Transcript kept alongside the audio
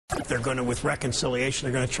they're going to, with reconciliation,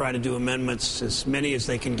 they're going to try to do amendments, as many as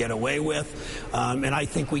they can get away with. And I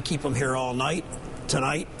think we keep them here all night.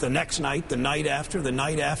 Tonight, the next night, the night after, the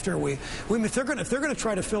night after. If they're going to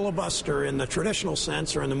try to filibuster in the traditional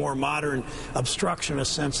sense or in the more modern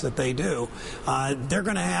obstructionist sense that they do, they're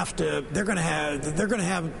going to have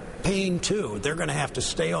pain too. They're going to have to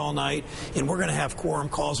stay all night, and we're going to have quorum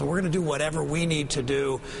calls, and we're going to do whatever we need to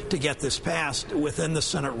do to get this passed within the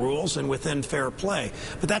Senate rules and within fair play.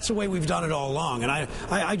 But that's the way we've done it all along. And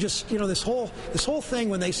I just, you know, this whole thing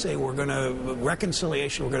when they say we're going to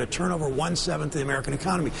reconciliation, we're going to turn over 1/7 of the American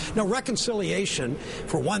economy. Now, reconciliation,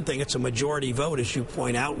 for one thing, it's a majority vote, as you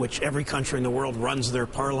point out, which every country in the world runs their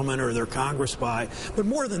parliament or their Congress by. But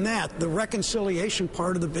more than that, the reconciliation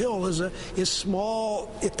part of the bill is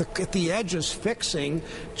small at the edges,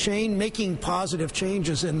 making positive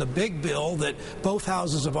changes in the big bill that both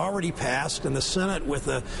houses have already passed, in the Senate with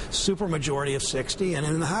a supermajority of 60, and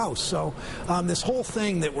in the House. So this whole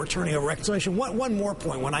thing that we're turning over reconciliation. One more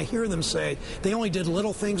point. When I hear them say they only did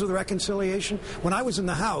little things with reconciliation, when I was in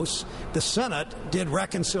the House, the Senate did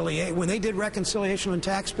reconciliation. When they did reconciliation on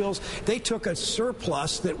tax bills, they took a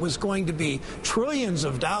surplus that was going to be trillions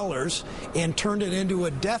of dollars and turned it into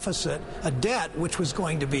a deficit, a debt, which was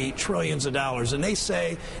going to be trillions of dollars. And they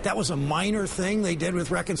say that was a minor thing they did with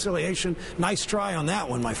reconciliation. Nice try on that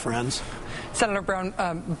one, my friends. Senator Brown,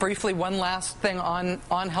 briefly, one last thing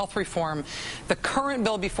on health reform. The current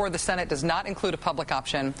bill before the Senate does not include a public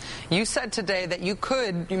option. You said today that you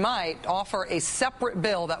might offer a separate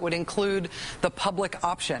bill that would include the public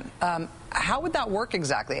option. How would that work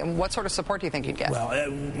exactly, and what sort of support do you think you'd get?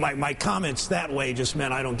 Well, my comments that way just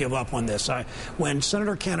meant I don't give up on this. When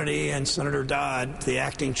Senator Kennedy and Senator Dodd, the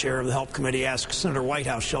acting chair of the Health Committee, asked Senator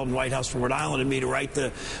Whitehouse, Sheldon Whitehouse from Rhode Island, and me to write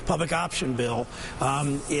the public option bill,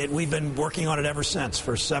 we've been working on it ever since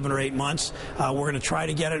for 7 or 8 months. We're going to try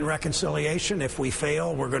to get it in reconciliation. If we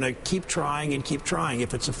fail, we're going to keep trying and keep trying.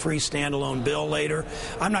 If it's a free standalone bill later,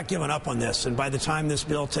 I'm not giving up on this. And by the time this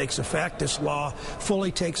bill takes effect, this law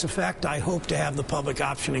fully takes effect, I hope to have the public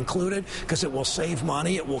option included, because it will save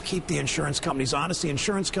money. It will keep the insurance companies honest. The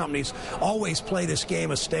insurance companies always play this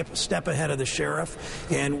game a step ahead of the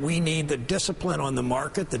sheriff, and we need the discipline on the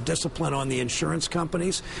market, the discipline on the insurance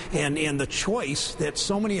companies, and the choice that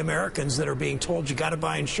so many Americans that are being told you got to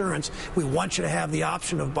buy insurance. We want you to have the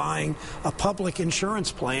option of buying a public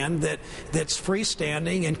insurance plan that's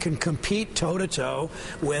freestanding and can compete toe-to-toe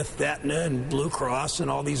with Aetna and Blue Cross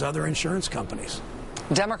and all these other insurance companies.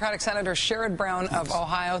 Democratic Senator Sherrod Brown of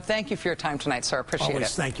Ohio, thank you for your time tonight, sir. Appreciate it.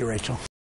 Thank you, Rachel.